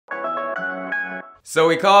So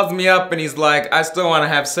he calls me up and he's like, I still want to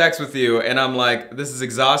have sex with you. And I'm like, this is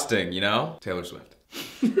exhausting, you know? Taylor Swift.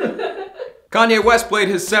 Kanye West played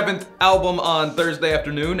his 7th album on Thursday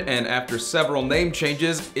afternoon, and after several name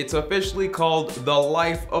changes, it's officially called The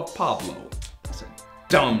Life of Pablo. That's a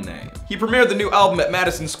dumb name. He premiered the new album at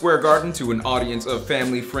Madison Square Garden to an audience of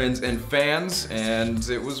family, friends, and fans, and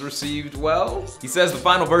it was received well. He says the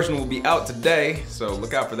final version will be out today, so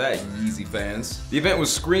look out for that, Yeezy fans. The event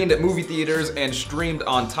was screened at movie theaters and streamed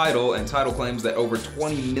on Tidal, and Tidal claims that over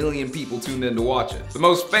 20 million people tuned in to watch it. The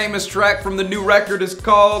most famous track from the new record is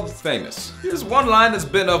called Famous. Here's one line that's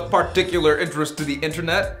been of particular interest to the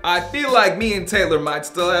internet. I feel like me and Taylor might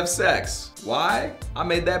still have sex. Why? I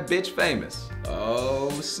made that bitch famous. Oh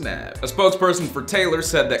snap. A spokesperson for Taylor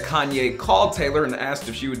said that Kanye called Taylor and asked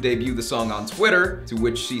if she would debut the song on Twitter, to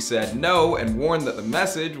which she said no and warned that the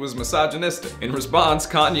message was misogynistic. In response,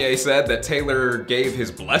 Kanye said that Taylor gave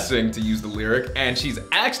his blessing to use the lyric, and she's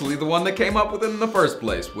actually the one that came up with it in the first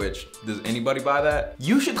place, which, does anybody buy that?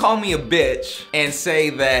 You should call me a bitch and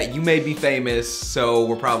say that you made me famous, so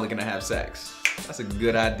we're probably gonna have sex. That's a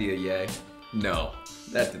good idea, yay. No.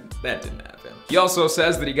 That didn't happen. He also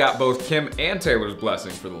says that he got both Kim and Taylor's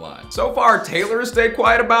blessing for the line. So far, Taylor has stayed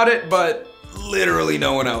quiet about it, but literally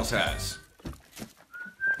no one else has.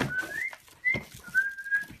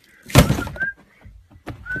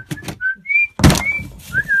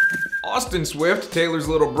 Austin Swift, Taylor's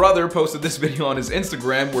little brother, posted this video on his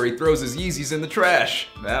Instagram where he throws his Yeezys in the trash.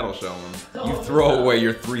 That'll show him. You throw away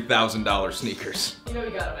your $3,000 sneakers. You know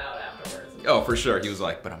he got them out afterwards. Oh, for sure. He was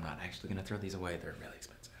like, but I'm not actually gonna throw these away. They're really expensive.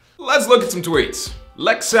 Let's look at some tweets.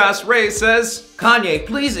 Lexas Ray says, Kanye,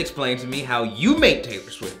 please explain to me how you made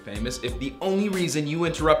Taylor Swift famous if the only reason you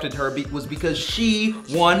interrupted her was because she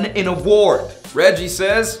won an award. Reggie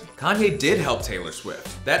says, Kanye did help Taylor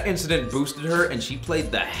Swift. That incident boosted her and she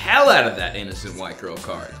played the hell out of that innocent white girl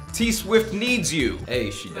card. T Swift needs you.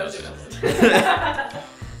 A, she doesn't.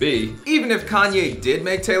 B, even if Kanye did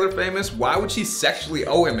make Taylor famous, why would she sexually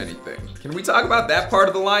owe him anything? Can we talk about that part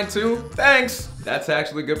of the line too? Thanks. That's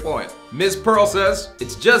actually a good point. Ms. Pearl says,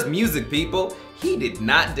 it's just music, people. He did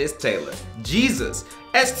not diss Taylor. Jesus,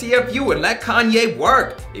 STFU and let Kanye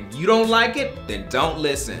work. If you don't like it, then don't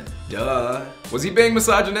listen. Duh. Was he being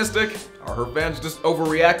misogynistic? Are her fans just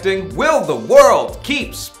overreacting? Will the world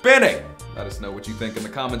keep spinning? Let us know what you think in the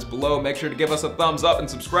comments below. Make sure to give us a thumbs up and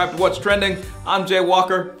subscribe to What's Trending. I'm Jay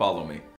Walker. Follow me.